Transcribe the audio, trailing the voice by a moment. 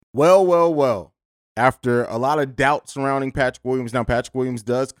Well. After a lot of doubt surrounding Patrick Williams, now Patrick Williams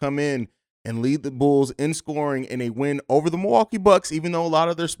does come in and lead the Bulls in scoring in a win over the Milwaukee Bucks, even though a lot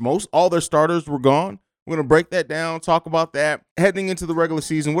of all their starters were gone. We're going to break that down, talk about that. Heading into the regular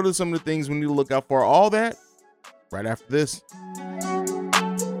season, what are some of the things we need to look out for? All that right after this.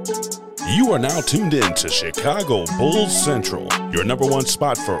 You are now tuned in to Chicago Bulls Central, your number one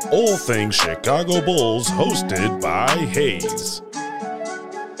spot for all things Chicago Bulls, hosted by Hayes.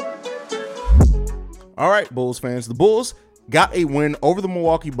 All right, Bulls fans, the Bulls got a win over the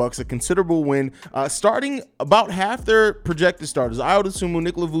Milwaukee Bucks, a considerable win, starting about half their projected starters. Ayo Dosunmu,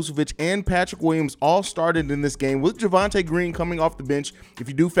 Nikola Vucevic, and Patrick Williams all started in this game, with Javonte Green coming off the bench. If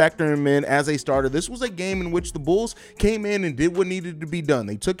you do factor him in as a starter, this was a game in which the Bulls came in and did what needed to be done.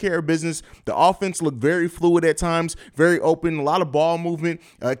 They took care of business. The offense looked very fluid at times, very open, a lot of ball movement,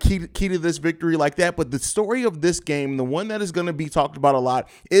 key to this victory like that. But the story of this game, the one that is going to be talked about a lot,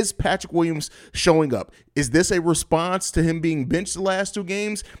 is Patrick Williams showing up. Is this a response to him being benched the last two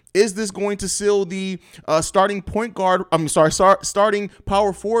games? Is this going to seal the starting starting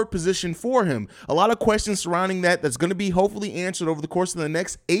power forward position for him? A lot of questions surrounding that's going to be hopefully answered over the course of the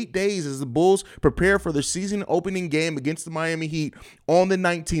next 8 days as the Bulls prepare for their season opening game against the Miami Heat on the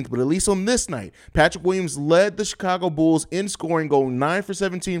 19th. But at least on this night, Patrick Williams led the Chicago Bulls in scoring, going 9 for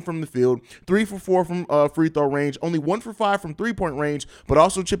 17 from the field, 3 for 4 from free throw range, only 1 for 5 from three-point range, but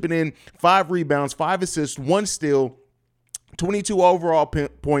also chipping in 5 rebounds, 5 assists, 1 steal, 22 overall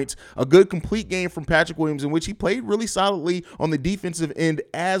points, a good complete game from Patrick Williams in which he played really solidly on the defensive end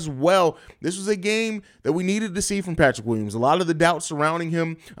as well. This was a game that we needed to see from Patrick Williams. A lot of the doubt surrounding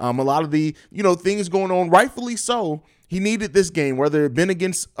him, a lot of the, things going on, rightfully so. He needed this game, whether it had been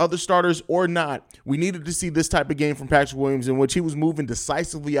against other starters or not. We needed to see this type of game from Patrick Williams in which he was moving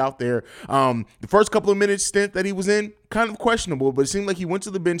decisively out there. The first couple of minutes stint that he was in, kind of questionable, but it seemed like he went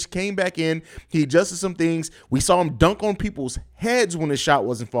to the bench, came back in, he adjusted some things. We saw him dunk on people's heads when his shot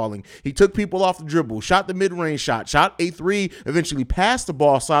wasn't falling. He took people off the dribble, shot the mid-range shot a three, eventually passed the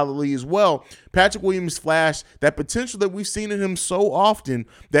ball solidly as well. Patrick Williams flashed that potential that we've seen in him so often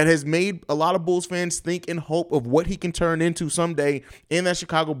that has made a lot of Bulls fans think and hope of what he can turn into someday in that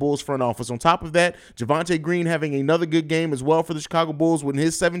Chicago Bulls front office. On top of that, Javonte Green having another good game as well for the Chicago Bulls. With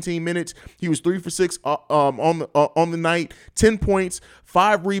his 17 minutes, he was 3 for 6 on the night, 10 points,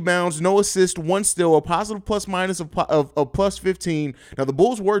 5 rebounds, no assist, 1 steal, a positive plus minus of plus 15. Now, the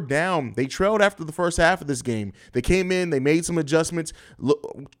Bulls were down. They trailed after the first half of this game. They came in, they made some adjustments,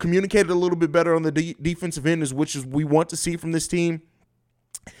 communicated a little bit better on the defensive end, which is we want to see from this team.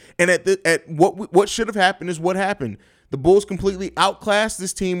 And what should have happened is what happened. The Bulls completely outclassed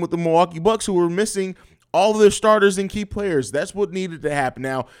this team with the Milwaukee Bucks, who were missing all of their starters and key players. That's what needed to happen.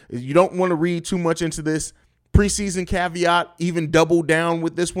 Now, you don't want to read too much into this preseason caveat, even double down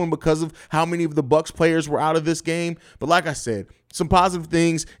with this one because of how many of the Bucks players were out of this game. But like I said, some positive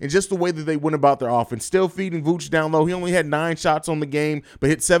things and just the way that they went about their offense. Still feeding Vooch down low. He only had 9 shots on the game, but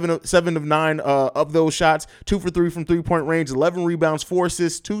hit 7 of 9 of those shots. 2 for 3 from three-point range, 11 rebounds, 4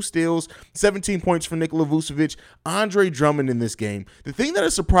 assists, 2 steals, 17 points for Nikola Vucevic. Andre Drummond in this game. The thing that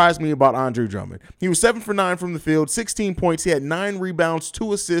has surprised me about Andre Drummond, he was 7 for 9 from the field, 16 points. He had 9 rebounds,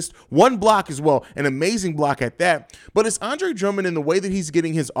 2 assists, 1 block as well, an amazing block at that. But it's Andre Drummond in the way that he's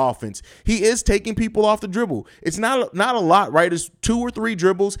getting his offense. He is taking people off the dribble. It's not a lot, right? 2 or 3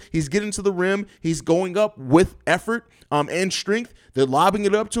 dribbles. He's getting to the rim. He's going up with effort and strength. They're lobbing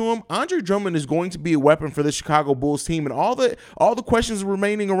it up to him. Andre Drummond is going to be a weapon for the Chicago Bulls team, and all the questions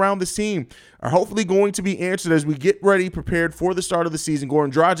remaining around this team are hopefully going to be answered as we get ready, prepared for the start of the season.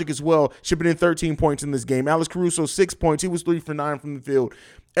 Goran Dragic as well, shipping in 13 points in this game. Alex Caruso, 6 points. He was 3 for 9 from the field.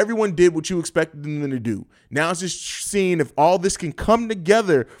 Everyone did what you expected them to do. Now it's just seeing if all this can come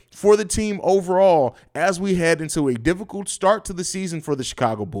together for the team overall as we head into a difficult start to the season for the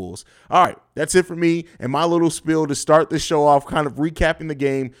Chicago Bulls. All right, that's it for me and my little spiel to start this show off, kind of recapping the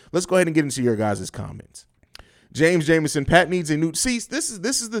game. Let's go ahead and get into your guys' comments. James Jameson, Pat needs a new seat. This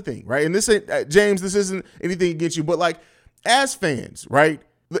is the thing, right? And this ain't James, this isn't anything against you, but like as fans, right?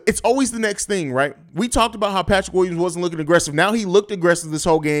 It's always the next thing, right? We talked about how Patrick Williams wasn't looking aggressive. Now he looked aggressive this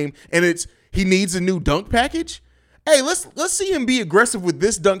whole game, and he needs a new dunk package. Hey, let's see him be aggressive with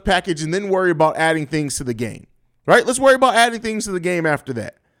this dunk package and then worry about adding things to the game, right? Let's worry about adding things to the game after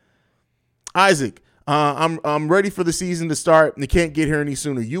that. Isaac, I'm ready for the season to start, and it can't get here any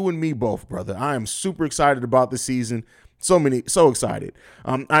sooner. You and me both, brother. I am super excited about the season. So excited.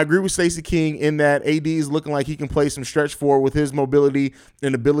 I agree with Stacey King in that AD is looking like he can play some stretch forward with his mobility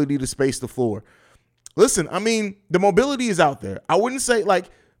and ability to space the floor. Listen, I mean, the mobility is out there. I wouldn't say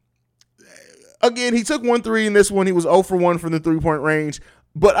again, he took 1 3 in this one. He was 0 for 1 from the 3-point range.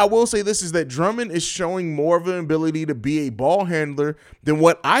 But I will say this is that Drummond is showing more of an ability to be a ball handler than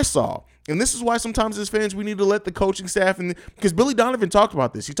what I saw. And this is why sometimes as fans, we need to let the coaching staff, and because Billy Donovan talked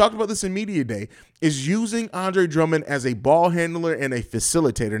about this. He talked about this in media day, is using Andre Drummond as a ball handler and a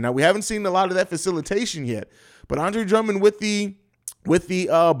facilitator. Now, we haven't seen a lot of that facilitation yet, but Andre Drummond with the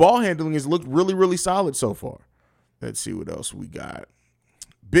ball handling has looked really, really solid so far. Let's see what else we got.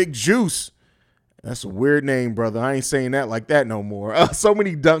 Big Juice. That's a weird name, brother. I ain't saying that like that no more. So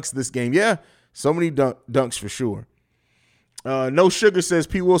many dunks this game. Yeah, so many dunks for sure. No Sugar says,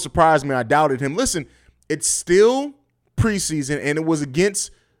 P. Will surprised me. I doubted him. Listen, it's still preseason, and it was against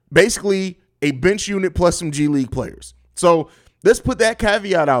basically a bench unit plus some G League players. So let's put that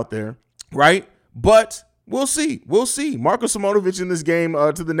caveat out there, right? But we'll see. We'll see. Marko Simonovic in this game,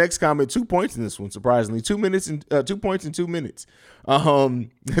 to the next comment, 2 points in this one, surprisingly. 2 minutes and 2 points in 2 minutes.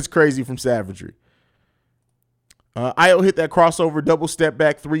 That's crazy from Savagery. Io hit that crossover double step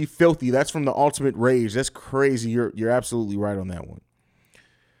back three, filthy. That's from the Ultimate Rage. That's crazy. You're absolutely right on that one.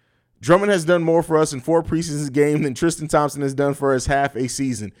 Drummond has done more for us in 4 preseason games than Tristan Thompson has done for us half a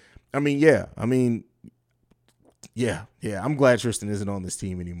season. Yeah. I'm glad Tristan isn't on this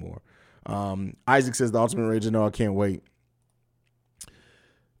team anymore. Isaac says the Ultimate Rage. No, I can't wait.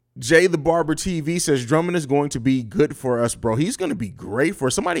 Jay the Barber TV says Drummond is going to be good for us, bro. He's going to be great for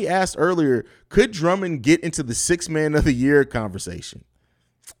us. Somebody asked earlier, could Drummond get into the 6th man of the year conversation?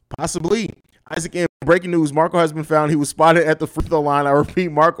 Possibly. Isaac M. Breaking news. Marco has been found. He was spotted at the free throw line. I repeat,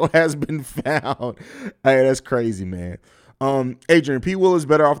 Marco has been found. Hey, that's crazy, man. Adrian, P. Will is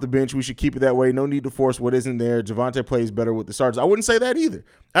better off the bench. We should keep it that way. No need to force what isn't there. Javonte plays better with the starters. I wouldn't say that either.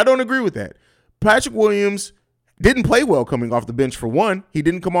 I don't agree with that. Patrick Williams didn't play well coming off the bench for one. He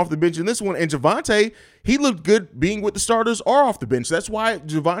didn't come off the bench in this one. And Javonte, he looked good being with the starters or off the bench. That's why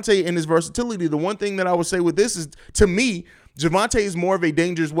Javonte and his versatility, the one thing that I would say with this is, to me, Javonte is more of a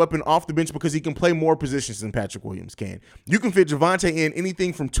dangerous weapon off the bench because he can play more positions than Patrick Williams can. You can fit Javonte in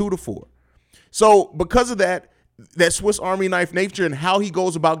anything from 2 to 4. So because of that Swiss Army knife nature and how he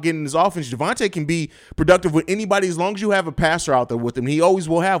goes about getting his offense, Javonte can be productive with anybody as long as you have a passer out there with him. He always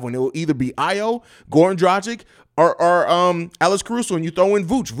will have one. It will either be Io, Goran Dragic, or Alex Caruso, and you throw in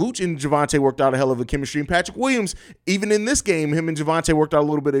Vooch. Vooch and Javonte worked out a hell of a chemistry. And Patrick Williams, even in this game, him and Javonte worked out a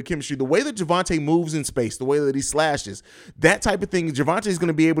little bit of chemistry. The way that Javonte moves in space, the way that he slashes, that type of thing, Javonte is going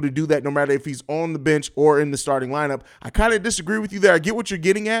to be able to do that no matter if he's on the bench or in the starting lineup. I kind of disagree with you there. I get what you're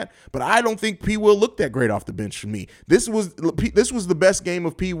getting at, but I don't think P. Will looked that great off the bench for me. This was the best game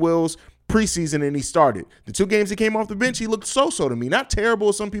of P. Will's preseason, and he started. The 2 games he came off the bench, he looked so-so to me. Not terrible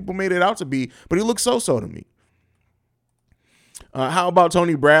as some people made it out to be, but he looked so-so to me. How about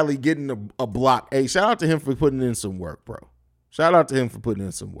Tony Bradley getting a block? Hey, shout out to him for putting in some work, bro. Shout out to him for putting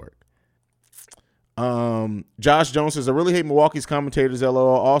in some work. Josh Jones says, I really hate Milwaukee's commentators,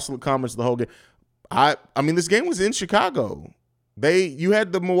 LOL. Also comments the whole game. I mean, this game was in Chicago. You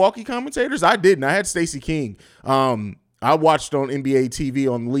had the Milwaukee commentators? I didn't. I had Stacey King. I watched on NBA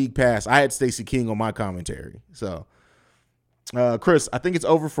TV on League Pass. I had Stacey King on my commentary. So, Chris, I think it's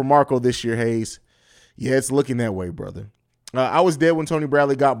over for Marco this year, Hayes. Yeah, it's looking that way, brother. I was dead when Tony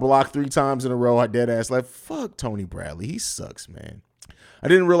Bradley got blocked 3 times in a row. I dead ass like, fuck Tony Bradley. He sucks, man. I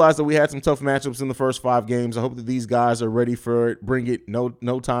didn't realize that we had some tough matchups in the first 5 games. I hope that these guys are ready for it. Bring it.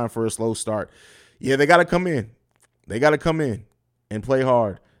 No time for a slow start. Yeah, they got to come in. They got to come in and play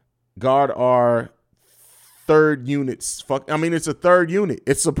hard. Guard our third units. It's a third unit.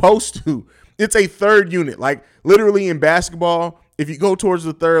 It's supposed to. It's a third unit. Like, literally in basketball, if you go towards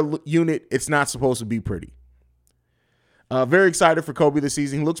the third unit, it's not supposed to be pretty. Very excited for Kobe this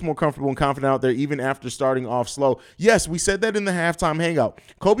season. He looks more comfortable and confident out there even after starting off slow. Yes, we said that in the halftime hangout.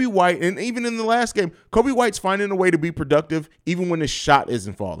 Kobe White, and even in the last game, Kobe White's finding a way to be productive even when his shot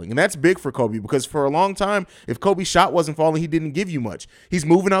isn't falling. And that's big for Kobe because for a long time, if Kobe's shot wasn't falling, he didn't give you much. He's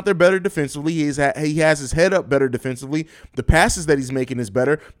moving out there better defensively. He has his head up better defensively. The passes that he's making is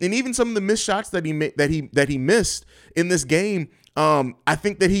better. And even some of the missed shots that he missed in this game, I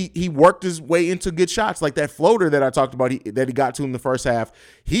think that he worked his way into good shots, like that floater that I talked about that he got to in the first half.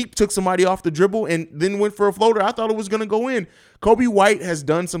 He took somebody off the dribble and then went for a floater. I thought it was going to go in. Kobe White has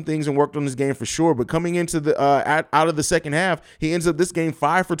done some things and worked on his game for sure, but coming into the out of the second half, he ends up this game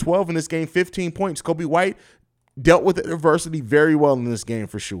 5 for 12, in this game 15 points. Kobe White dealt with adversity very well in this game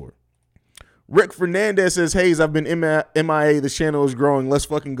for sure. Rick Fernandez says, Hayes, I've been MIA. The channel is growing. Let's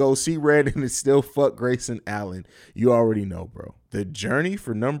fucking go. See red and it's still fuck Grayson Allen. You already know, bro. The journey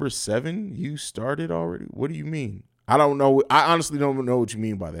for number 7, you started already? What do you mean? I don't know. I honestly don't know what you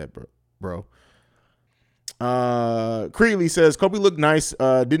mean by that, bro. Creeley says, Kobe looked nice.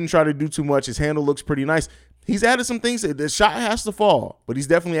 Didn't try to do too much. His handle looks pretty nice. He's added some things. The shot has to fall, but he's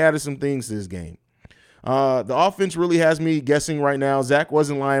definitely added some things to this game. The offense really has me guessing right now. Zach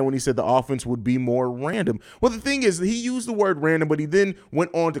wasn't lying when he said the offense would be more random. Well, the thing is, he used the word random, but he then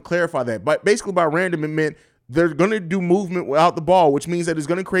went on to clarify that. But basically by random, it meant they're going to do movement without the ball, which means that it's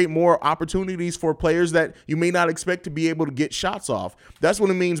going to create more opportunities for players that you may not expect to be able to get shots off. That's what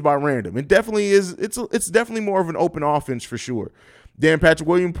it means by random. It definitely is. It's definitely more of an open offense for sure. Dan Patrick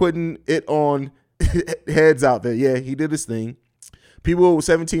Williams putting it on heads out there. Yeah, he did his thing. People with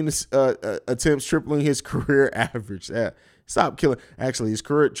 17 attempts tripling his career average. Stop killing. Actually,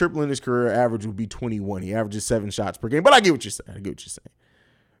 tripling his career average would be 21. He averages 7 shots per game. But I get what you're saying.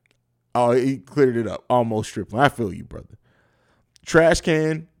 Oh, he cleared it up. Almost tripling. I feel you, brother. Trash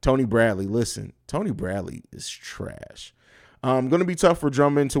can, Tony Bradley. Listen, Tony Bradley is trash. Going to be tough for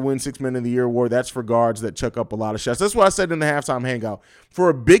Drummond to win 6 Man of the Year award. That's for guards that chuck up a lot of shots. That's what I said in the halftime hangout. For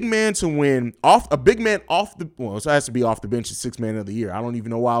a big man to win, it has to be off the bench as 6 Man of the Year. I don't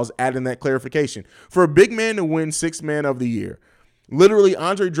even know why I was adding that clarification. For a big man to win 6 Man of the Year, literally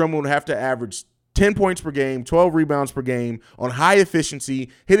Andre Drummond would have to average 10 points per game, 12 rebounds per game on high efficiency,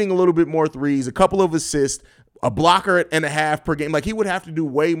 hitting a little bit more threes, a couple of assists, a blocker and a half per game. Like, he would have to do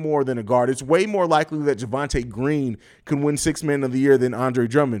way more than a guard. It's way more likely that Javonte Green can win 6 Man of the Year than Andre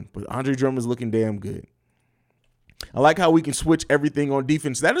Drummond. But Andre Drummond's looking damn good. I like how we can switch everything on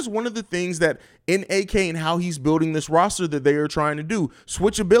defense. That is one of the things that in AK and how he's building this roster that they are trying to do.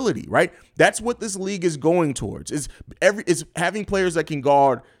 Switchability, right? That's what this league is going towards. It's having players that can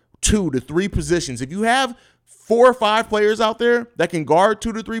guard 2 to 3 positions. If you have 4 or 5 players out there that can guard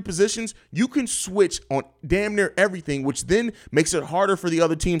 2 to 3 positions, you can switch on damn near everything, which then makes it harder for the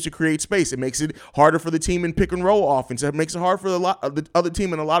other teams to create space. It makes it harder for the team in pick and roll offense. It makes it hard for the other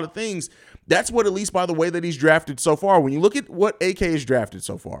team in a lot of things. That's what, at least by the way that he's drafted so far. When you look at what AK has drafted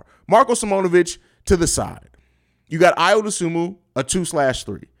so far, Marko Simonovic to the side. You got Ayo Dosunmu, a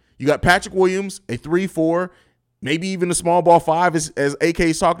 2/3. You got Patrick Williams, a 3/4. Maybe even a small ball 5, as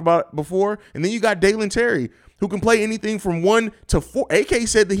AK's talked about before. And then you got Dalen Terry, who can play anything from 1 to 4. AK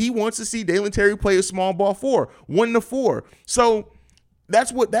said that he wants to see Dalen Terry play a small ball 4, 1 to 4. So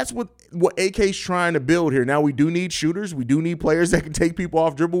that's what AK's trying to build here. Now, we do need shooters. We do need players that can take people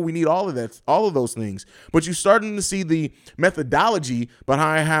off dribble. We need all of those things. But you're starting to see the methodology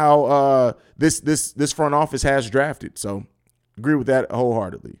behind how this front office has drafted. So agree with that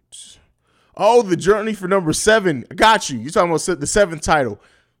wholeheartedly. Oh, the journey for number 7. I got you. You're talking about the 7th title.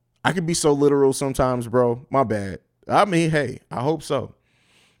 I can be so literal sometimes, bro. My bad. I mean, hey, I hope so.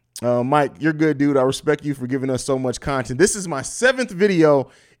 Mike, you're good, dude. I respect you for giving us so much content. This is my 7th video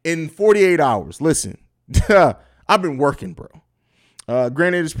in 48 hours. Listen, I've been working, bro.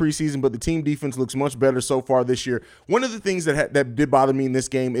 Granted, it's preseason, but the team defense looks much better so far this year. One of the things that did bother me in this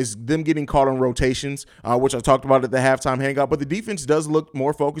game is them getting caught on rotations, which I talked about at the halftime hangout. But the defense does look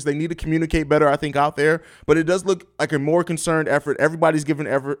more focused. They need to communicate better, I think, out there. But it does look like a more concerned effort. Everybody's giving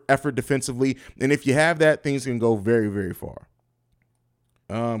effort defensively. And if you have that, things can go very, very far.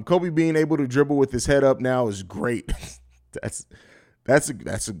 Kobe being able to dribble with his head up now is great. That's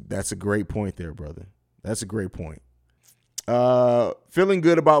a great point there, brother. That's a great point. Feeling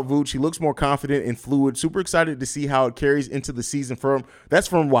good about Vooch. He looks more confident and fluid. Super excited to see how it carries into the season. That's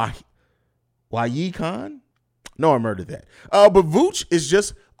from Yi Khan? No, I murdered that. But Vooch is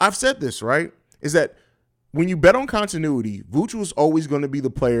just, I've said this, right? Is that when you bet on continuity, Vooch was always going to be the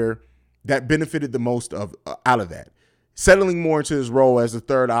player that benefited the most out of that. Settling more into his role as the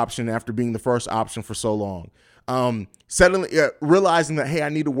third option after being the first option for so long. Realizing that, hey, I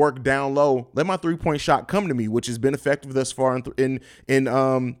need to work down low. Let my 3-point shot come to me, which has been effective thus far in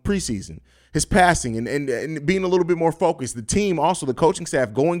preseason. His passing and being a little bit more focused. The team, also the coaching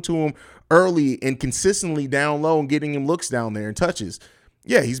staff, going to him early and consistently down low and getting him looks down there and touches.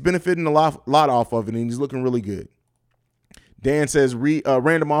 Yeah, he's benefiting a lot off of it, and he's looking really good. Dan says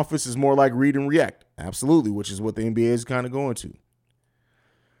random offense is more like read and react. Absolutely, which is what the NBA is kind of going to.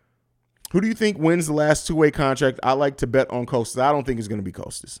 Who do you think wins the last 2-way contract? I like to bet on Costas. I don't think it's going to be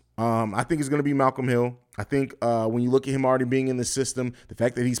Costas. I think it's going to be Malcolm Hill. I think when you look at him already being in the system, the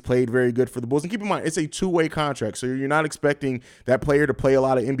fact that he's played very good for the Bulls, and keep in mind, it's a 2-way contract, so you're not expecting that player to play a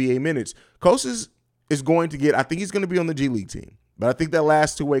lot of NBA minutes. Costas is going to get, I think he's going to be on the G League team, but I think that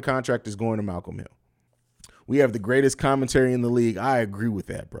last 2-way contract is going to Malcolm Hill. We have the greatest commentary in the league. I agree with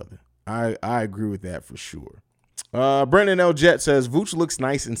that, brother. I agree with that for sure. Brandon L. Jet says, Vooch looks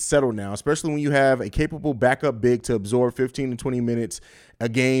nice and settled now, especially when you have a capable backup big to absorb 15 to 20 minutes a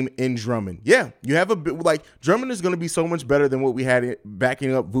game in Drummond. Yeah, you have a bit like Drummond is going to be so much better than what we had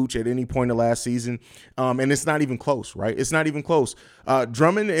backing up Vooch at any point of last season. And it's not even close, right? It's not even close.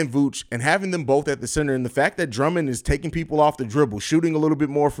 Drummond and Vooch, and having them both at the center, and the fact that Drummond is taking people off the dribble, shooting a little bit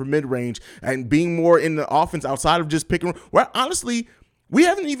more from mid-range, and being more in the offense outside of just picking. Well, honestly, we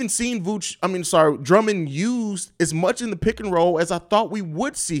haven't even seen Drummond used as much in the pick and roll as I thought we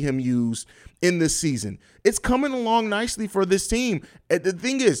would see him used in this season. It's coming along nicely for this team. The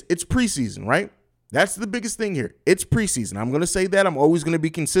thing is, it's preseason, right? That's the biggest thing here. It's preseason. I'm going to say that. I'm always going to be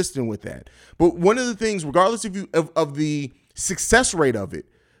consistent with that. But one of the things, regardless of the success rate of it,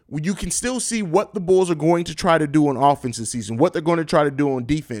 you can still see what the Bulls are going to try to do on offense this season, what they're going to try to do on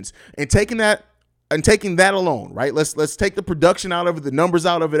defense, and taking that alone, right? Let's take the production out of it, the numbers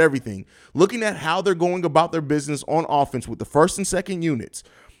out of it, everything. Looking at how they're going about their business on offense with the first and second units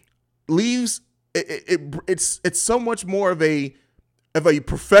leaves it's so much more of a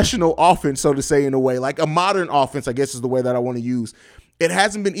professional offense, so to say, in a way, like a modern offense, I guess is the way that I want to use. It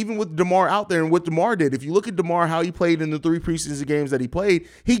hasn't been, even with DeMar out there and what DeMar did. If you look at DeMar, how he played in the 3 preseason games that he played,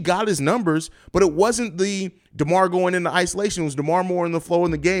 he got his numbers, but it wasn't the DeMar going into isolation. It was DeMar more in the flow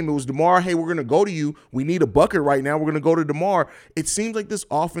in the game. It was DeMar, hey, we're going to go to you. We need a bucket right now. We're going to go to DeMar. It seems like this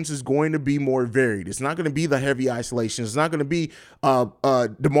offense is going to be more varied. It's not going to be the heavy isolation. It's not going to be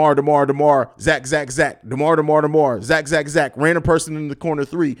DeMar, Zach, DeMar, Zach, random person in the corner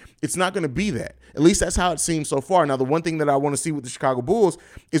 3. It's not going to be that. At least that's how it seems so far. Now, the one thing that I want to see with the Chicago Bulls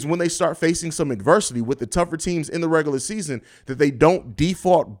is when they start facing some adversity with the tougher teams in the regular season, that they don't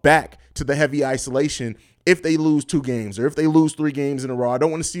default back to the heavy isolation if they lose 2 games or if they lose 3 games in a row. I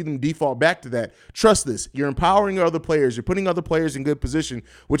don't want to see them default back to that. Trust this. You're empowering other players. You're putting other players in good position,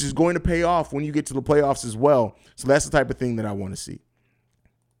 which is going to pay off when you get to the playoffs as well. So that's the type of thing that I want to see.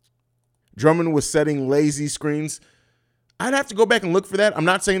 Drummond was setting lazy screens. I'd have to go back and look for that. I'm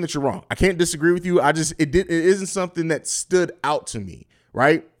not saying that you're wrong. I can't disagree with you. It isn't something that stood out to me,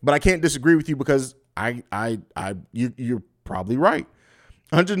 right? But I can't disagree with you because you're probably right.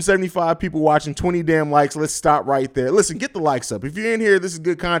 175 people watching, 20 damn likes. Let's stop right there. Listen, get the likes up. If you're in here, this is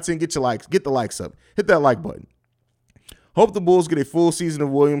good content. Get your likes. Get the likes up. Hit that like button. Hope the Bulls get a full season of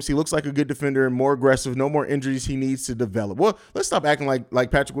Williams. He looks like a good defender and more aggressive. No more injuries he needs to develop. Well, let's stop acting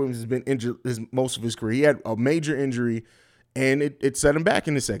like Patrick Williams has been injured most of his career. He had a major injury, and it set him back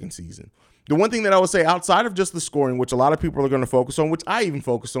in the second season. The one thing that I would say outside of just the scoring, which a lot of people are going to focus on, which I even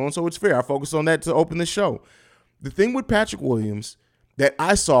focus on, so it's fair. I focus on that to open the show. The thing with Patrick Williams that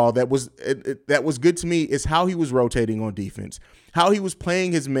I saw that was good to me is how he was rotating on defense, how he was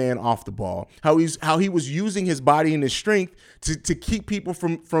playing his man off the ball, how he was using his body and his strength to keep people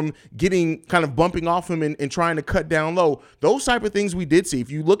from getting kind of bumping off him and trying to cut down low. Those type of things we did see. If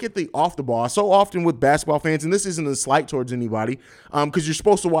you look at the off the ball, so often with basketball fans, and this isn't a slight towards anybody, because you're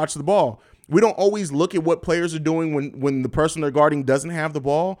supposed to watch the ball. We don't always look at what players are doing when the person they're guarding doesn't have the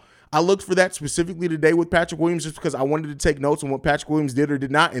ball. I looked for that specifically today with Patrick Williams just because I wanted to take notes on what Patrick Williams did or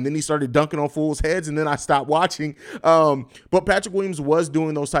did not, and then he started dunking on fools' heads, and then I stopped watching. But Patrick Williams was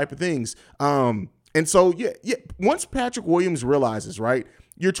doing those type of things. And so, yeah, once Patrick Williams realizes, right,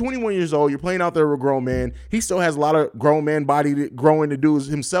 you're 21 years old, you're playing out there with a grown man. He still has a lot of grown man body growing to do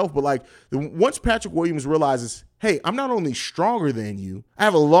himself, but like once Patrick Williams realizes, hey, I'm not only stronger than you, I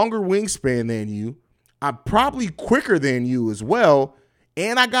have a longer wingspan than you, I'm probably quicker than you as well,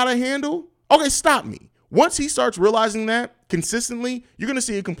 and I got a handle, okay, stop me. Once he starts realizing that consistently, you're going to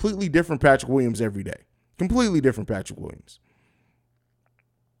see a completely different Patrick Williams every day. Completely different Patrick Williams.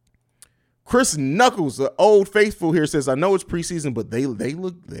 Chris Knuckles, the old faithful here, says, I know it's preseason, but they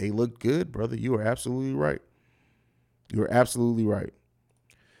look good, brother. You are absolutely right. You are absolutely right.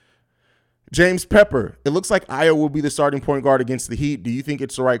 James Pepper, it looks like Ayo will be the starting point guard against the Heat. Do you think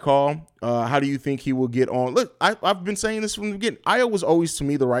it's the right call? How do you think he will get on? Look, I've been saying this from the beginning. Ayo was always, to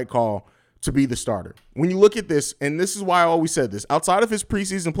me, the right call to be the starter. When you look at this, and this is why I always said this, outside of his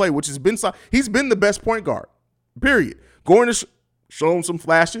preseason play, which he's been the best point guard, period. Goran has shown some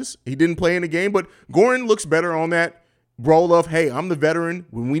flashes. He didn't play in the game, but Goran looks better on that role of, hey, I'm the veteran.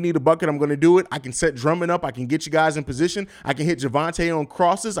 When we need a bucket, I'm going to do it. I can set Drummond up. I can get you guys in position. I can hit Javonte on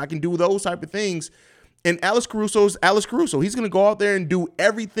crosses. I can do those type of things. And Alex Caruso's Alex Caruso. He's going to go out there and do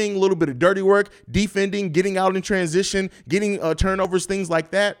everything, a little bit of dirty work, defending, getting out in transition, getting turnovers, things like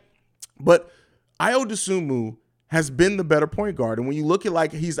that. But Ayo Dosunmu has been the better point guard. And when you look at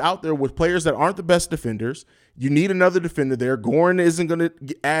like he's out there with players that aren't the best defenders, you need another defender there. Goran isn't going to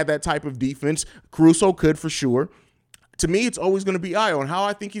add that type of defense. Caruso could for sure. to me, it's always going to be Ayo. And how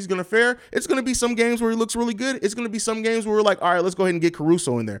I think he's going to fare, it's going to be some games where he looks really good. It's going to be some games where we're like, all right, let's go ahead and get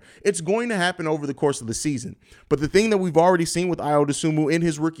Caruso in there. It's going to happen over the course of the season. But the thing that we've already seen with Ayo Dosunmu in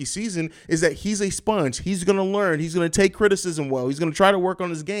his rookie season is that he's a sponge. He's going to learn. He's going to take criticism well. He's going to try to work on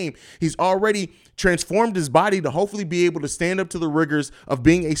his game. He's already transformed his body to hopefully be able to stand up to the rigors of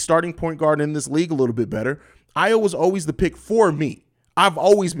being a starting point guard in this league a little bit better. Ayo was always the pick for me. I've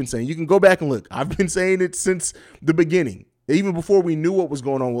always been saying, you can go back and look. I've been saying it since the beginning, even before we knew what was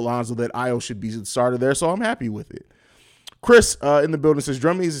going on with Lonzo, that Ayo should be the starter there. So I'm happy with it. Chris in the building says,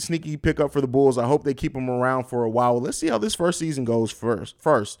 Drummond is a sneaky pickup for the Bulls. I hope they keep him around for a while. Well, let's see how this first season goes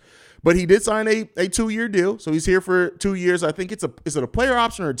first. But he did sign a 2-year deal, so he's here for 2 years. I think is it a player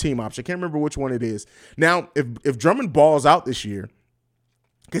option or a team option? I can't remember which one it is. Now, if Drummond balls out this year,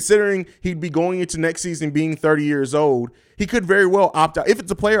 considering he'd be going into next season being 30 years old, he could very well opt out if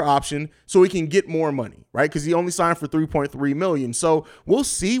it's a player option so he can get more money, right? Because he only signed for $3.3 million. So we'll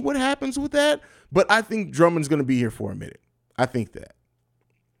see what happens with that. But I think Drummond's going to be here for a minute. I think that.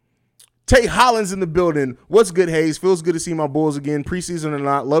 Tay Hollins in the building. What's good, Hayes? Feels good to see my Bulls again, preseason or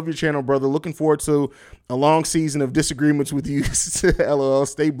not. Love your channel, brother. Looking forward to a long season of disagreements with you. LOL.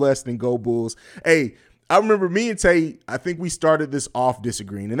 Stay blessed and go Bulls. Hey, I remember me and Tay, I think we started this off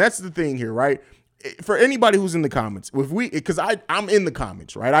disagreeing. And that's the thing here, right? For anybody who's in the comments, because I'm in the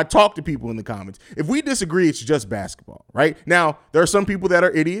comments, right? I talk to people in the comments. If we disagree, it's just basketball, right? Now, there are some people that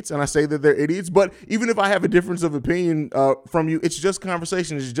are idiots, and I say that they're idiots, but even if I have a difference of opinion from you, it's just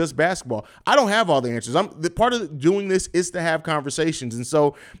conversation. It's just basketball. I don't have all the answers. The part of doing this is to have conversations. And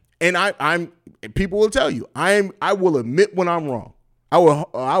so, and I'm people will tell you, I will admit when I'm wrong. I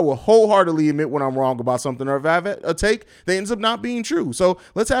will wholeheartedly admit when I'm wrong about something, or if I have a take that ends up not being true. So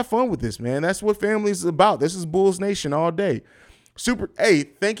let's have fun with this, man. That's what family is about. This is Bulls Nation all day. Hey,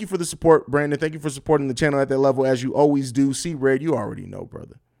 thank you for the support, Brandon. Thank you for supporting the channel at that level, as you always do. C-Red, you already know,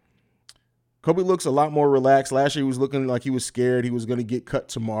 brother. Kobe looks a lot more relaxed. Last year he was looking like he was scared he was going to get cut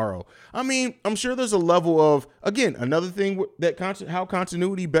tomorrow. I mean, I'm sure there's a level of, again, another thing that how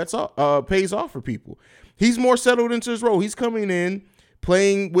continuity pays off for people. He's more settled into his role. He's coming in,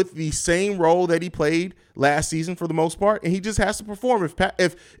 playing with the same role that he played last season for the most part, and he just has to perform.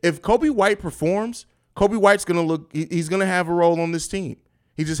 If Kobe White performs, Kobe White's he's gonna have a role on this team.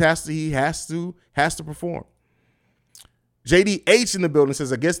 He just has to perform. JDH in the building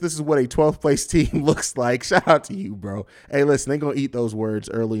says, I guess this is what a 12th place team looks like. Shout out to you, bro. Hey, listen, they're gonna eat those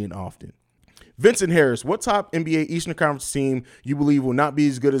words early and often. Vincent Harris, what top NBA Eastern Conference team you believe will not be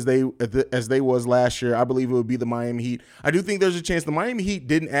as good as they was last year? I believe it would be the Miami Heat. I do think there's a chance the Miami Heat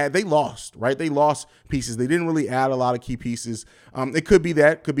didn't add. They lost, right? They lost pieces. They didn't really add a lot of key pieces. It could be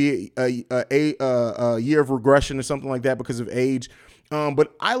that. Could be a year of regression or something like that because of age.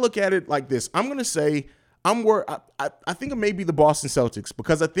 But I look at it like this. I'm going to say I think it may be the Boston Celtics,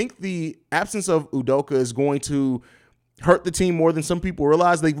 because I think the absence of Udoka is going to hurt the team more than some people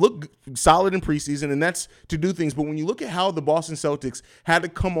realize. They look solid in preseason, and that's to do things. But when you look at how the Boston Celtics had to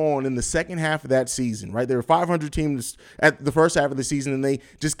come on in the second half of that season, right? They were 500 teams at the first half of the season, and they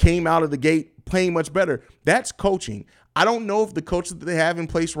just came out of the gate playing much better. That's coaching. I don't know if the coach that they have in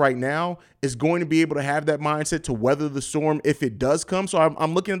place right now is going to be able to have that mindset to weather the storm if it does come. So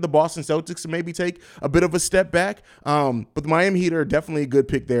I'm looking at the Boston Celtics to maybe take a bit of a step back. But the Miami Heat are definitely a good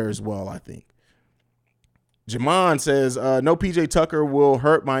pick there as well, I think. Jamon says, no PJ Tucker will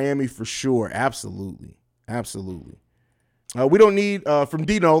hurt Miami for sure. Absolutely. Absolutely. We don't need, from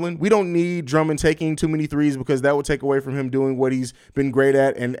D. Nolan, we don't need Drummond taking too many threes, because that would take away from him doing what he's been great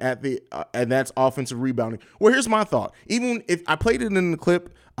at, and that's offensive rebounding. Well, here's my thought. Even if I played it in the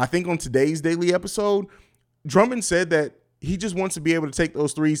clip, I think on today's daily episode, Drummond said that he just wants to be able to take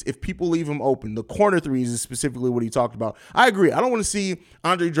those threes if people leave him open. The corner threes is specifically what he talked about. I agree. I don't want to see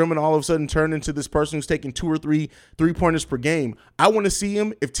Andre Drummond all of a sudden turn into this person who's taking 2 or 3 3-pointers per game. I want to see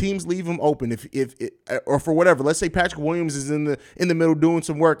him if teams leave him open, or for whatever. Let's say Patrick Williams is in the middle doing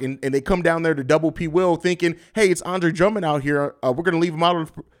some work, and they come down there to double P. Will, thinking, hey, it's Andre Drummond out here. We're going to leave him out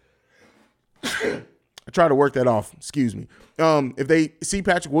of the I try to work that off. Excuse me. If they see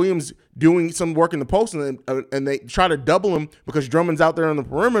Patrick Williams doing some work in the post and they try to double him because Drummond's out there on the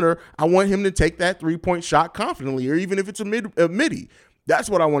perimeter, I want him to take that 3-point shot confidently, or even if it's a midi. That's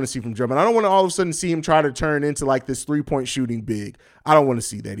what I want to see from Drummond. I don't want to all of a sudden see him try to turn into like this 3-point shooting big. I don't want to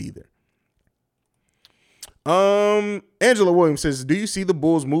see that either. Angela Williams says, do you see the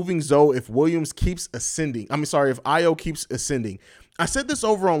Bulls moving Zoe if Williams keeps ascending? If Ayo keeps ascending. I said this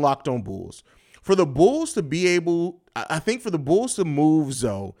over on Locked On Bulls. For the Bulls to be able, I think for the Bulls to move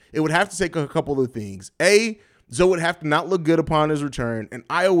Zoe, it would have to take a couple of things. A, Zoe would have to not look good upon his return, and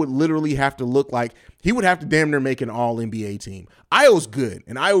Ayo would literally have to look like he would have to damn near make an all-NBA team. Ayo's good,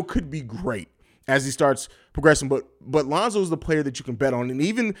 and Ayo could be great as he starts progressing, but Lonzo is the player that you can bet on, and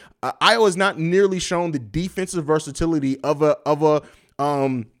even Ayo has not nearly shown the defensive versatility of a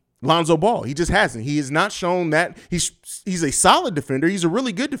Lonzo Ball. He just hasn't. He has not shown that. He's a solid defender. He's a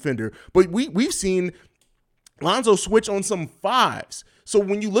really good defender, but we've seen Lonzo switch on some fives. So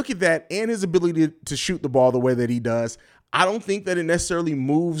when you look at that and his ability to shoot the ball the way that he does, I don't think that it necessarily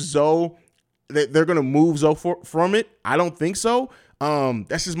moves Zoe, that they're going to move Zoe from it. I don't think so.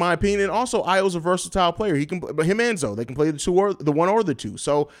 That's just my opinion. And also, Ayo's a versatile player. He can, but him and Zoe, they can play the one or the two.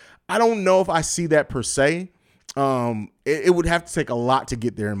 So I don't know if I see that per se. It would have to take a lot to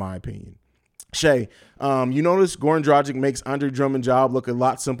get there, in my opinion. Shay, you notice Goran Dragic makes Andre Drummond's job look a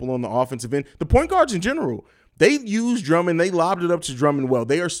lot simpler on the offensive end. The point guards in general, they use Drummond. They lobbed it up to Drummond well.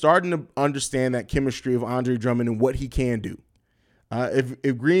 They are starting to understand that chemistry of Andre Drummond and what he can do.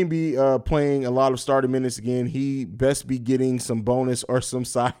 If Green be playing a lot of starting minutes again, he best be getting some bonus or some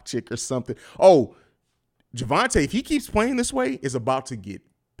side chick or something. Oh, Javonte, if he keeps playing this way, is about to get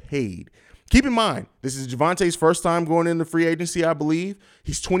paid. Keep in mind, this is Javonte's first time going into free agency, I believe.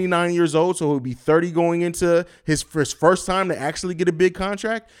 He's 29 years old, so he'll be 30 going into his first time to actually get a big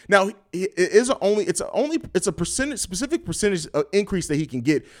contract. Now, it's a specific percentage increase that he can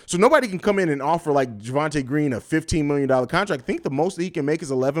get. So nobody can come in and offer like Javonte Green a $15 million contract. I think the most that he can make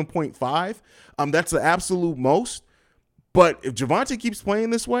is 11.5. That's the absolute most. But if Javonte keeps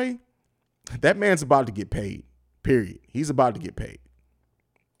playing this way, that man's about to get paid, period. He's about to get paid.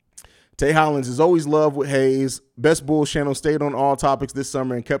 Tay Hollins has always loved with Hayes. Best Bulls channel, stayed on all topics this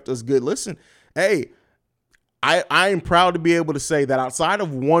summer and kept us good. Listen, hey, I am proud to be able to say that outside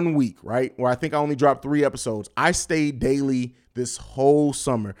of 1 week, right, where I think I only dropped 3 episodes, I stayed daily this whole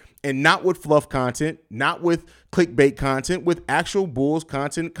summer. And not with fluff content, not with clickbait content, with actual Bulls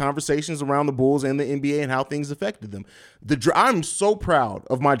content, conversations around the Bulls and the NBA and how things affected them. I'm so proud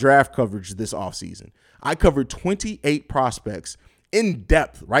of my draft coverage this offseason. I covered 28 prospects in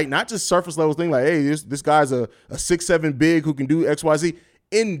depth, right? Not just surface level thing like, hey, this guy's a 6'7" big who can do XYZ.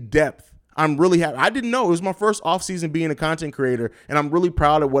 In depth. I'm really happy. I didn't know. It was my first offseason being a content creator, and I'm really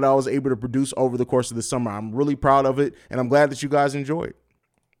proud of what I was able to produce over the course of the summer. I'm really proud of it, and I'm glad that you guys enjoyed.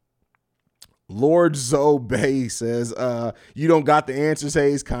 Lord Zoe Bay says, you don't got the answers,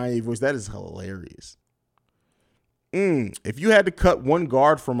 Hayes. Kanye voice. That is hilarious. If you had to cut one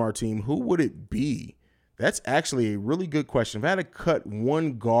guard from our team, who would it be? That's actually a really good question. If I had to cut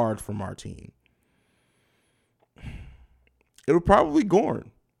one guard from our team, it would probably Goran.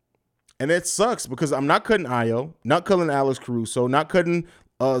 And it sucks because I'm not cutting Ayo, not cutting Alex Caruso, not cutting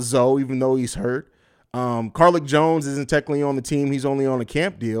Zoe, even though he's hurt. Carlick Jones isn't technically on the team. He's only on a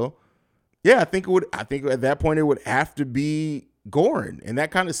camp deal. Yeah, I think at that point it would have to be Goran. And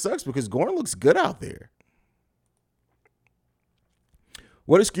that kind of sucks because Goran looks good out there.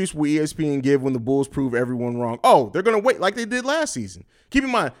 What excuse will ESPN give when the Bulls prove everyone wrong? Oh, they're going to wait like they did last season. Keep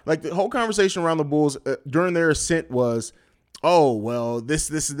in mind, like the whole conversation around the Bulls during their ascent was, oh, well, this.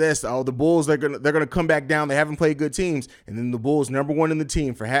 Oh, the Bulls, they're gonna come back down. They haven't played good teams. And then the Bulls, number one in the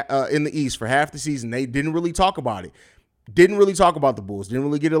team in the East for half the season. They didn't really talk about it. Didn't really talk about the Bulls. Didn't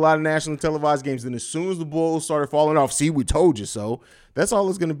really get a lot of nationally televised games. Then as soon as the Bulls started falling off, see, we told you so. That's all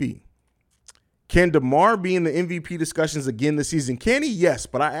it's going to be. Can DeMar be in the MVP discussions again this season? Can he? Yes,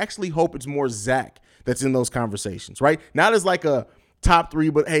 but I actually hope it's more Zach that's in those conversations, right? Not as like a top 3,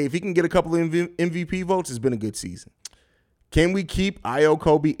 but hey, if he can get a couple of MVP votes, it's been a good season. Can we keep Ayo,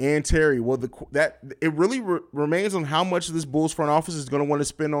 Kobe, and Terry? Well, it really remains on how much this Bulls front office is going to want to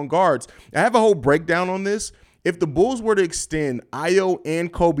spend on guards. I have a whole breakdown on this. If the Bulls were to extend Ayo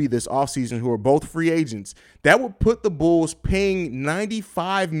and Kobe this offseason, who are both free agents, that would put the Bulls paying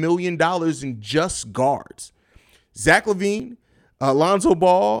 $95 million in just guards. Zach LaVine, Lonzo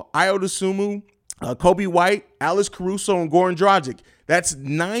Ball, Ayo Dosunmu, Kobe White, Alex Caruso, and Goran Dragic. That's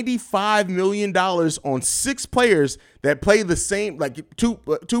 $95 million on 6 players that play the same, like two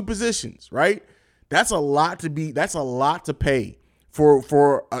positions, right? That's a lot to pay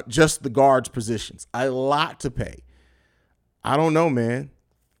for just the guards positions. A lot to pay. I don't know, man.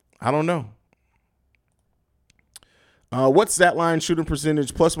 I don't know. What stat line shooting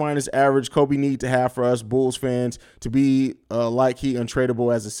percentage plus minus average Kobe need to have for us Bulls fans to be like he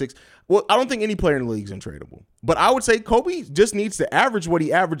untradeable as a 6? Well, I don't think any player in the league is untradeable. But I would say Kobe just needs to average what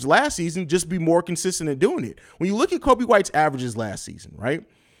he averaged last season, just be more consistent in doing it. When you look at Kobe White's averages last season, right?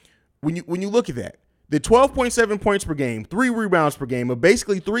 When you look at that, the 12.7 points per game, 3 rebounds per game, of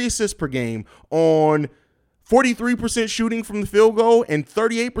basically 3 assists per game on 43% shooting from the field goal and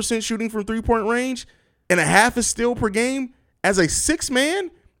 38% shooting from 3-point range, and a half a steal per game as a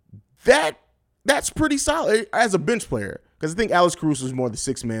 6-man, that's pretty solid as a bench player. Because I think Alex Caruso is more the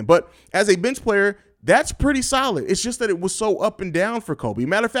 6-man. But as a bench player, that's pretty solid. It's just that it was so up and down for Kobe.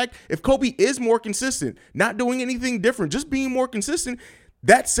 Matter of fact, if Kobe is more consistent, not doing anything different, just being more consistent,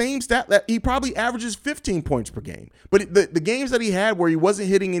 that same stat, that he probably averages 15 points per game. But the games that he had where he wasn't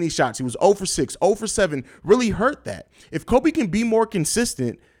hitting any shots, he was 0 for 6, 0 for 7, really hurt that. If Kobe can be more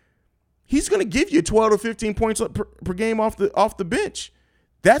consistent, he's going to give you 12 to 15 points per game off the bench.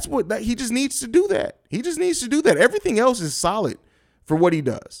 That's what he just needs to do that. He just needs to do that. Everything else is solid for what he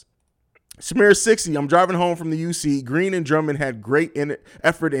does. Samir 60, I'm driving home from the UC. Green and Drummond had great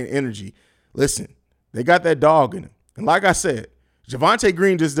effort and energy. Listen, they got that dog in him. And like I said, Javonte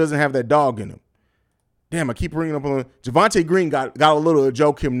Green just doesn't have that dog in him. Damn, I keep bringing up on Javonte Green got a little of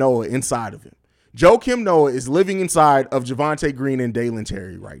Joakim Noah inside of him. Joakim Noah is living inside of Javonte Green and Dalen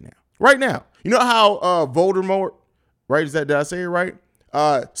Terry right now. Right now. You know how Voldemort, right? Did I say it right?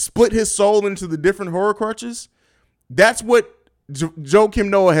 Split his soul into the different horror crutches? That's what Joakim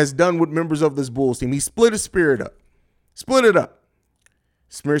Noah has done with members of this Bulls team. He split his spirit up. Split it up.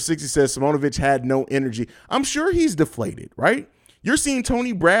 Smear 60 says Simonovic had no energy. I'm sure he's deflated, right? You're seeing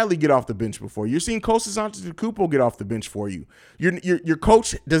Tony Bradley get off the bench before. You're seeing Kostas Antetokounmpo get off the bench for you. Your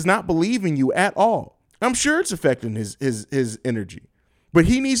coach does not believe in you at all. I'm sure it's affecting his energy. But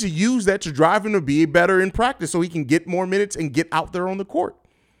he needs to use that to drive him to be better in practice so he can get more minutes and get out there on the court.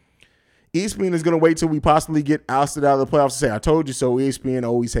 ESPN is going to wait till we possibly get ousted out of the playoffs to say, I told you so, ESPN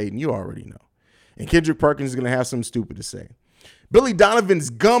always hating. You already know. And Kendrick Perkins is going to have something stupid to say. Billy Donovan's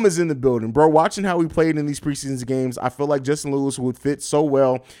gum is in the building, bro. Watching how he played in these preseason games, I feel like Justin Lewis would fit so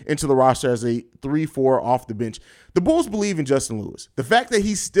well into the roster as a 3-4 off the bench. The Bulls believe in Justin Lewis. The fact that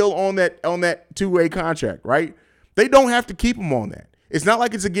he's still on that two-way contract, right? They don't have to keep him on that. It's not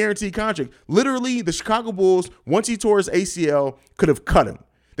like it's a guaranteed contract. Literally, the Chicago Bulls, once he tore his ACL, could have cut him.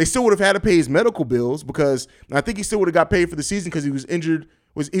 They still would have had to pay his medical bills because I think he still would have got paid for the season because he was injured.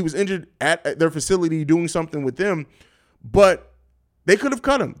 He was injured at their facility doing something with them, but they could have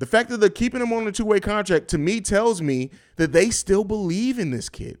cut him. The fact that they're keeping him on a two-way contract, to me, tells me that they still believe in this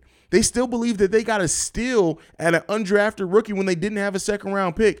kid. They still believe that they got a steal at an undrafted rookie when they didn't have a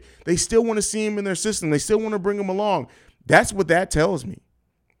second-round pick. They still want to see him in their system. They still want to bring him along. That's what that tells me.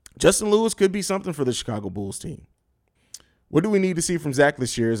 Justin Lewis could be something for the Chicago Bulls team. What do we need to see from Zach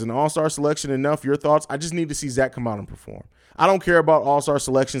this year? Is an all-star selection enough? Your thoughts? I just need to see Zach come out and perform. I don't care about all-star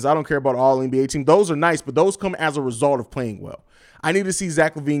selections. I don't care about all-NBA team. Those are nice, but those come as a result of playing well. I need to see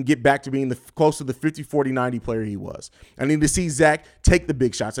Zach LaVine get back to being close to the 50, 40, 90 player he was. I need to see Zach take the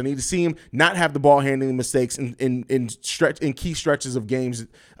big shots. I need to see him not have the ball handling mistakes in key stretches of games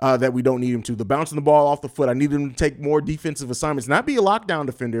that we don't need him to. The bouncing the ball off the foot. I need him to take more defensive assignments, not be a lockdown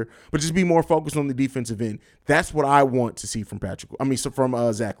defender, but just be more focused on the defensive end. That's what I want to see from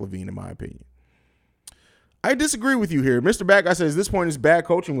Zach LaVine, in my opinion. I disagree with you here. Mr. Bad Guy says this point is bad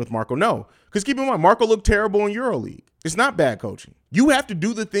coaching with Marco. No, because keep in mind, Marco looked terrible in EuroLeague. It's not bad coaching. You have to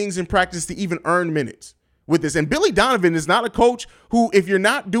do the things in practice to even earn minutes with this. And Billy Donovan is not a coach who, if you're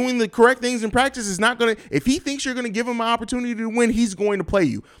not doing the correct things in practice, is not going to, if he thinks you're going to give him an opportunity to win, he's going to play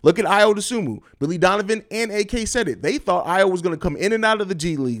you. Look at Ayo Dosunmu. Billy Donovan and AK said it. They thought Ayo was going to come in and out of the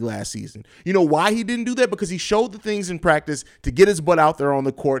G League last season. You know why he didn't do that? Because he showed the things in practice to get his butt out there on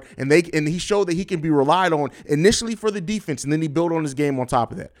the court, and he showed that he can be relied on initially for the defense, and then he built on his game on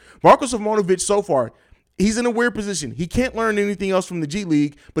top of that. Marko Simonovic so far, he's in a weird position. He can't learn anything else from the G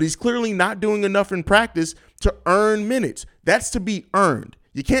League, but he's clearly not doing enough in practice to earn minutes. That's to be earned.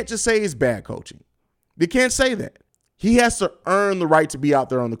 You can't just say it's bad coaching. You can't say that. He has to earn the right to be out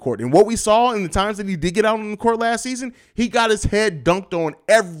there on the court. And what we saw in the times that he did get out on the court last season, he got his head dunked on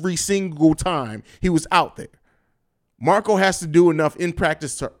every single time he was out there. Marco has to do enough in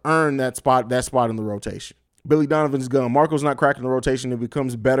practice to earn that spot in the rotation. Billy Donovan's gone. Marco's not cracking the rotation. It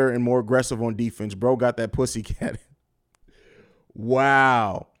becomes better and more aggressive on defense. Bro got that pussycat.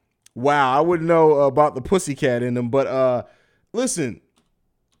 Wow. I wouldn't know about the pussycat in him, but listen.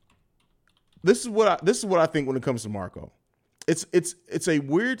 This is what I think when it comes to Marco. It's a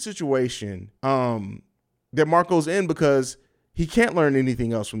weird situation that Marco's in because he can't learn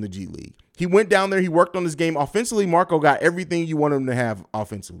anything else from the G League. He went down there. He worked on his game. Offensively, Marco got everything you want him to have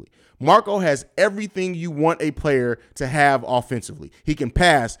offensively. Marco has everything you want a player to have offensively. He can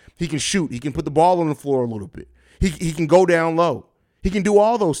pass. He can shoot. He can put the ball on the floor a little bit. He can go down low. He can do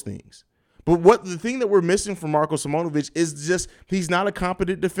all those things. But the thing that we're missing from Marko Simonovic is just he's not a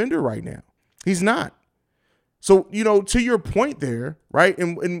competent defender right now. He's not. So, to your point there, right,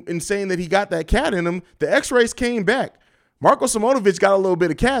 in saying that he got that cat in him, the x-rays came back. Marko Simonovic got a little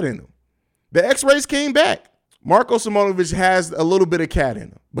bit of cat in him. The x-rays came back. Marko Simonovic has a little bit of cat in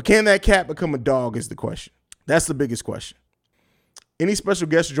him. But can that cat become a dog is the question. That's the biggest question. Any special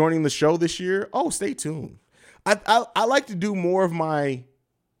guests joining the show this year? Oh, stay tuned. I like to do more of my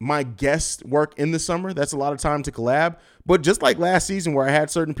guest work in the summer. That's a lot of time to collab. But just like last season where I had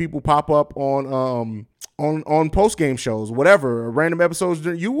certain people pop up on post-game shows, whatever, random episodes,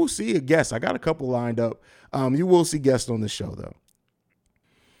 you will see a guest. I got a couple lined up. You will see guests on this show, though.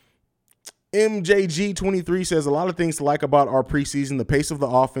 MJG23 says a lot of things to like about our preseason. The pace of the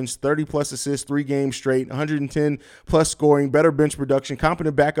offense, 30-plus assists, 3 games straight, 110-plus scoring, better bench production,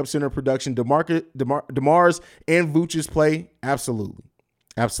 competent backup center production, DeMar's and Vooch's play. Absolutely.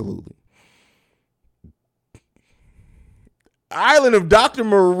 Absolutely. Island of Dr.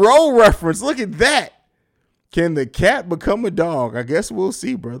 Moreau reference. Look at that. Can the cat become a dog? I guess we'll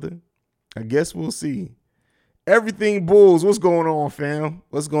see, brother. I guess we'll see. Everything Bulls. What's going on, fam?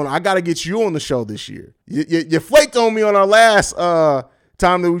 What's going on? I got to get you on the show this year. You flaked on me on our last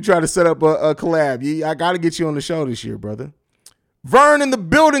time that we tried to set up a collab. I got to get you on the show this year, brother. Vern in the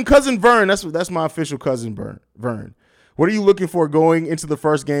building. Cousin Vern. That's my official cousin, Vern. What are you looking for going into the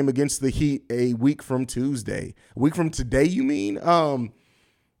first game against the Heat a week from Tuesday? A week from today, you mean?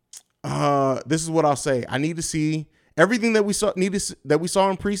 This is what I'll say. I need to see everything that we saw in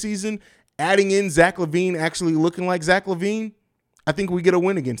preseason. Adding in Zach LaVine actually looking like Zach LaVine, I think we get a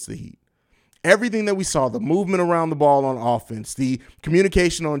win against the Heat. Everything that we saw, the movement around the ball on offense, the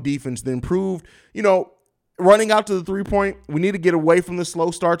communication on defense, the improved, running out to the three-point, we need to get away from the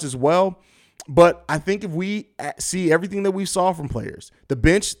slow starts as well. But I think if we see everything that we saw from players, the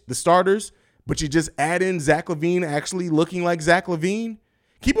bench, the starters, but you just add in Zach LaVine actually looking like Zach LaVine,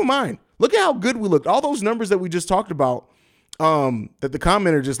 keep in mind, look at how good we looked. All those numbers that we just talked about, that the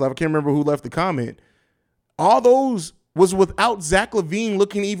commenter just left, I can't remember who left the comment. All those was without Zach LaVine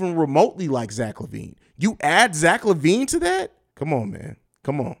looking even remotely like Zach LaVine. You add Zach LaVine to that? Come on, man.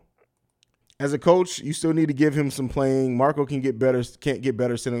 Come on. As a coach, you still need to give him some playing. Marko can't get better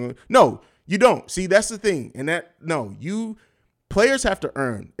sitting. No, you don't. See, that's the thing. And players have to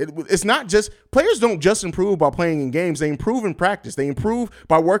earn. It's not just, players don't just improve by playing in games. They improve in practice. They improve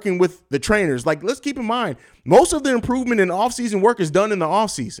by working with the trainers. Like, let's keep in mind, most of the improvement in offseason work is done in the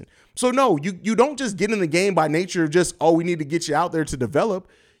offseason. So no, you don't just get in the game by nature of just, we need to get you out there to develop.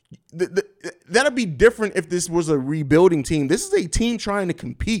 That'd be different if this was a rebuilding team. This is a team trying to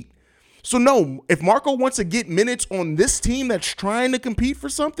compete. So no, if Marko wants to get minutes on this team that's trying to compete for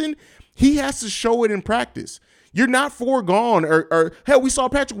something, he has to show it in practice. You're not foregone, or hell, we saw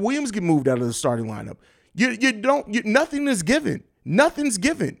Patrick Williams get moved out of the starting lineup. Nothing is given. Nothing's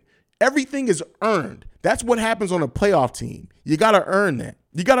given. Everything is earned. That's what happens on a playoff team. You got to earn that.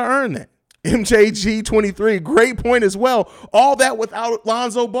 MJG23, great point as well. All that without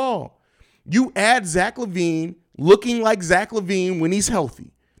Lonzo Ball. You add Zach LaVine looking like Zach LaVine when he's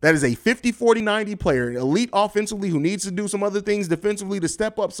healthy. That is a 50, 40, 90 player, an elite offensively who needs to do some other things defensively to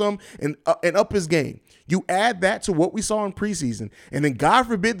step up some and up his game. You add that to what we saw in preseason, and then God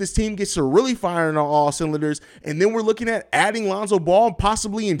forbid this team gets to really firing on all cylinders, and then we're looking at adding Lonzo Ball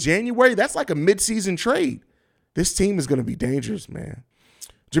possibly in January. That's like a midseason trade. This team is going to be dangerous, man.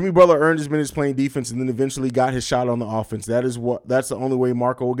 Jimmy Butler earned his minutes playing defense and then eventually got his shot on the offense. That's the only way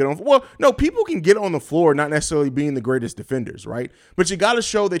Marko will get on. Well, no, people can get on the floor not necessarily being the greatest defenders, right? But you got to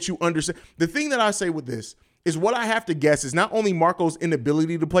show that you understand. The thing that I say with this is what I have to guess is not only Marko's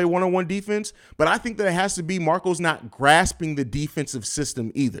inability to play one-on-one defense, but I think that it has to be Marko's not grasping the defensive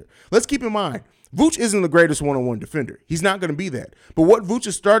system either. Let's keep in mind, Vooch isn't the greatest one-on-one defender. He's not going to be that. But what Vooch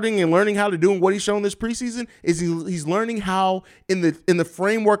is starting and learning how to do and what he's shown this preseason is he's learning how in the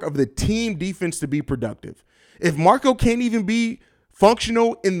framework of the team defense to be productive. If Marko can't even be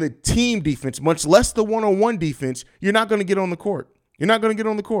functional in the team defense, much less the one-on-one defense, you're not going to get on the court.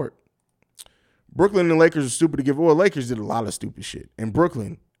 Brooklyn and the Lakers are stupid to give. Well, Lakers did a lot of stupid shit. And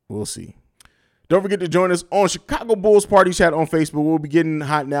Brooklyn, we'll see. Don't forget to join us on Chicago Bulls Party Chat on Facebook. We'll be getting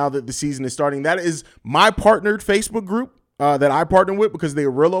hot now that the season is starting. That is my partnered Facebook group that I partner with because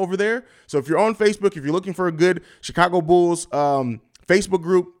they're real over there. So if you're on Facebook, if you're looking for a good Chicago Bulls Facebook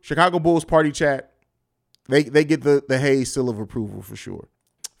group, Chicago Bulls Party Chat, they get the Hayes seal of approval for sure.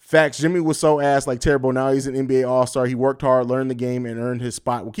 Facts. Jimmy was so ass like terrible. Now he's an NBA All-Star. He worked hard, learned the game, and earned his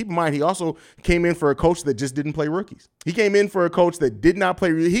spot. Well, keep in mind, he also came in for a coach that just didn't play rookies. He came in for a coach that did not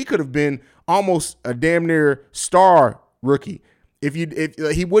play. He could have been almost a damn near star rookie if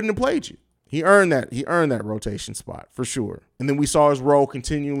he wouldn't have played you. He earned that. He earned that rotation spot for sure. And then we saw his role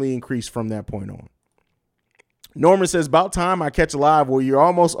continually increase from that point on. Norman says, about time I catch a live. Well, you're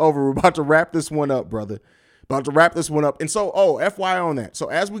almost over. We're about to wrap this one up, brother. About to wrap this one up. And so, FYI on that. So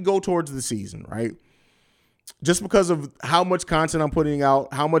as we go towards the season, right? Just because of how much content I'm putting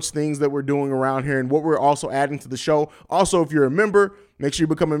out, how much things that we're doing around here, and what we're also adding to the show. Also, if you're a member, make sure you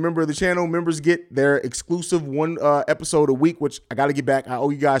become a member of the channel. Members get their exclusive one episode a week, which I got to get back. I owe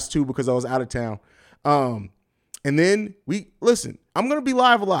you guys 2 because I was out of town. And then I'm going to be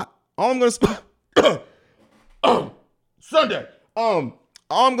live a lot. All I'm going to Sunday. All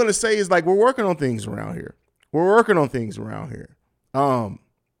I'm going to say is we're working on things around here.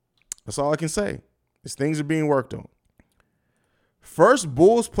 That's all I can say. Is things are being worked on. First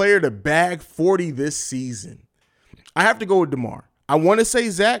Bulls player to bag 40 this season. I have to go with DeMar. I want to say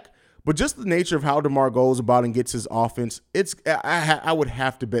Zach, but just the nature of how DeMar goes about and gets his offense, I would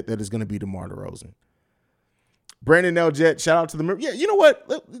have to bet that it's going to be DeMar DeRozan. Brandon L. Jet, shout out to the members. Yeah, you know what?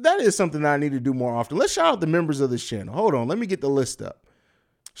 That is something that I need to do more often. Let's shout out the members of this channel. Hold on. Let me get the list up.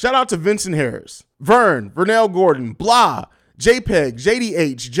 Shout out to Vincent Harris, Vernell Gordon, Blah, JPEG,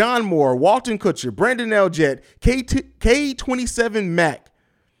 JDH, John Moore, Walton Kutcher, Brandon L. Jet, K27 Mac,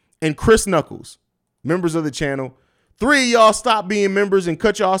 and Chris Knuckles, members of the channel. 3 of y'all stop being members and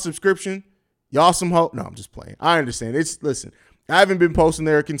cut y'all subscription. Y'all some hope. No, I'm just playing. I understand. Listen, I haven't been posting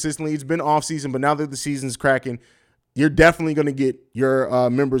there consistently. It's been off season, but now that the season's cracking, you're definitely going to get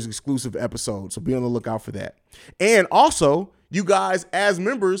your members exclusive episode. So be on the lookout for that. And also, you guys as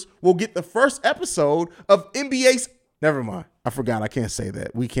members will get the first episode of NBA's. Never mind. I forgot. I can't say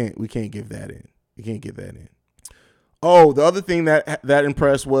that. We can't give that in. We can't get that in. Oh, the other thing that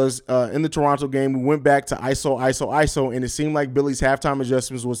impressed was in the Toronto game, we went back to ISO, and it seemed like Billy's halftime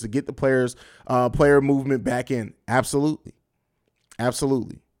adjustments was to get the player movement back in. Absolutely,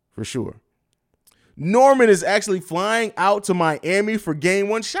 for sure. Norman is actually flying out to Miami for game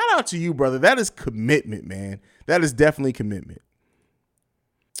 1. Shout out to you, brother. That is commitment, man. That is definitely commitment.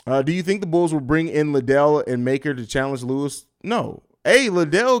 Do you think the Bulls will bring in Liddell and Maker to challenge Lewis? No. Hey,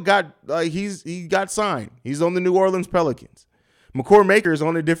 Liddell got he got signed. He's on the New Orleans Pelicans. McCord Maker is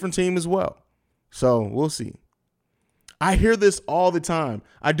on a different team as well. So we'll see. I hear this all the time.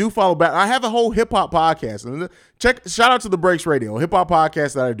 I do follow back. I have a whole hip hop podcast. Shout out to the Breaks Radio, hip hop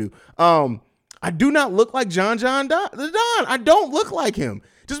podcast that I do. I do not look like John the Don. I don't look like him.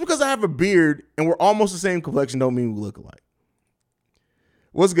 Just because I have a beard and we're almost the same complexion don't mean we look alike.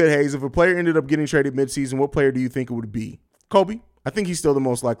 What's good, Hayes? If a player ended up getting traded midseason, what player do you think it would be? Kobe. I think he's still the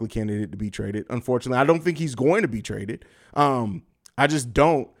most likely candidate to be traded. Unfortunately, I don't think he's going to be traded. I just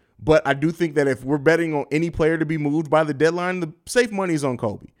don't. But I do think that if we're betting on any player to be moved by the deadline, the safe money is on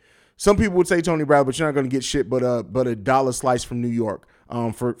Kobe. Some people would say Tony Bradley, but you're not going to get shit but a dollar slice from New York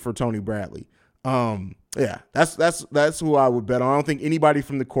for Tony Bradley. Yeah, that's who I would bet on. I don't think anybody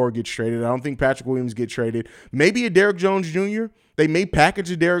from the core gets traded. I don't think Patrick Williams gets traded. Maybe a Derrick Jones Jr. They may package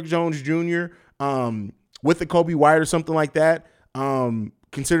a Derrick Jones Jr. With a Kobe White or something like that.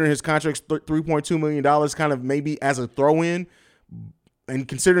 Considering his contract's $3.2 million, kind of maybe as a throw-in, and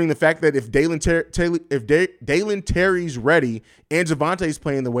considering the fact that if Dalen Terry's ready and Javonte's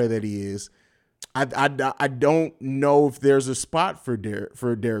playing the way that he is, I don't know if there's a spot for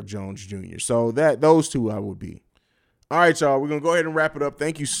Derrick Jones Jr. So those two I would be. All right, y'all, we're going to go ahead and wrap it up.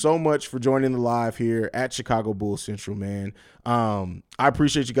 Thank you so much for joining the live here at Chicago Bulls Central, man. I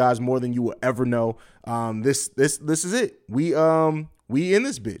appreciate you guys more than you will ever know. This is it. We in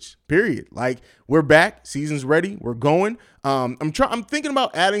this bitch, period. Like, we're back. Season's ready. We're going. I'm thinking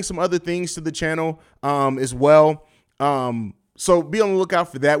about adding some other things to the channel as well. So be on the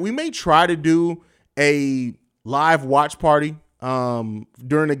lookout for that. We may try to do a live watch party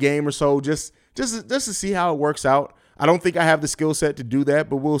during a game or so, just to see how it works out. I don't think I have the skill set to do that,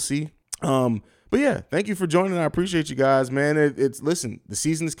 but we'll see. But yeah, thank you for joining. I appreciate you guys, man. Listen, the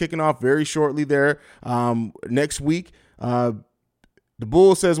season is kicking off very shortly there. Next week, the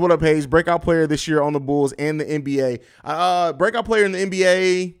Bulls says, what up, Hayes? Breakout player this year on the Bulls and the NBA. Breakout player in the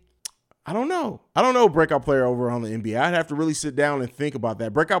NBA, I don't know. I don't know breakout player over on the NBA. I'd have to really sit down and think about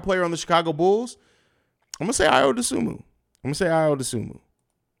that. Breakout player on the Chicago Bulls, I'm going to say Ayo Dosunmu.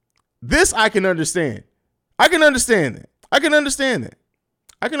 This I can understand. I can understand that.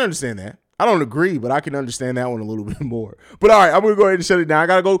 I don't agree, but I can understand that one a little bit more. But all right, I'm going to go ahead and shut it down.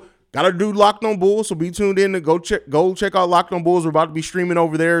 I gotta do Locked On Bulls, so be tuned in to go check out Locked On Bulls. We're about to be streaming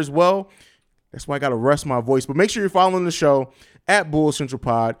over there as well. That's why I got to rest my voice. But make sure you're following the show at Bulls Central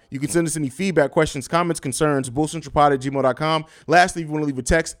Pod. You can send us any feedback, questions, comments, concerns, bullcentralpod@gmail.com. Lastly, if you want to leave a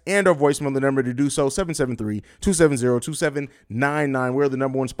text and our voicemail, the number to do so, 773-270-2799. We're the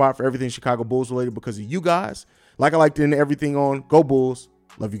number one spot for everything Chicago Bulls related because of you guys. Like I like to end everything on, go Bulls.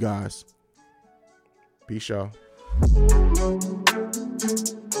 Love you guys. Peace, y'all.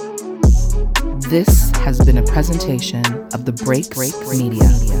 This has been a presentation of the Breaks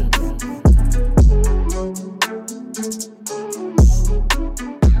Media.